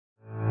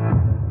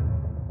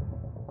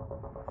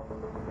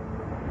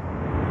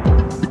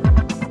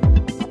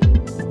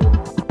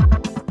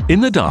In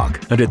the dark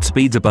and at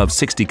speeds above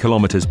 60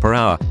 km per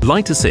hour,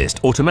 Light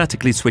Assist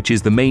automatically switches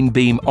the main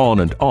beam on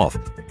and off.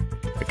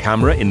 A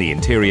camera in the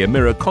interior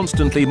mirror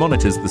constantly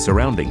monitors the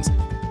surroundings.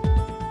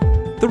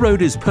 The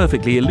road is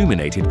perfectly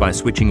illuminated by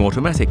switching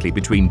automatically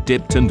between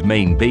dipped and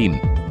main beam.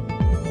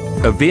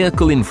 A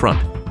vehicle in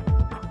front.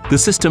 The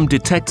system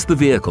detects the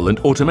vehicle and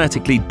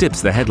automatically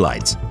dips the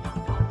headlights.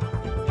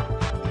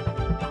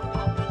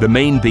 The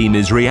main beam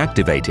is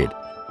reactivated.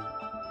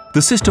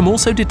 The system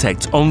also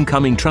detects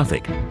oncoming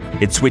traffic.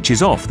 It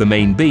switches off the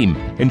main beam,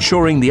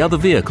 ensuring the other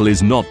vehicle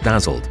is not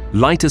dazzled.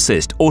 Light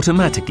Assist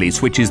automatically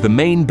switches the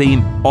main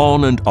beam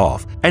on and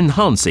off,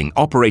 enhancing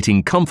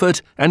operating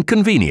comfort and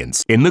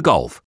convenience in the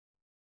Golf.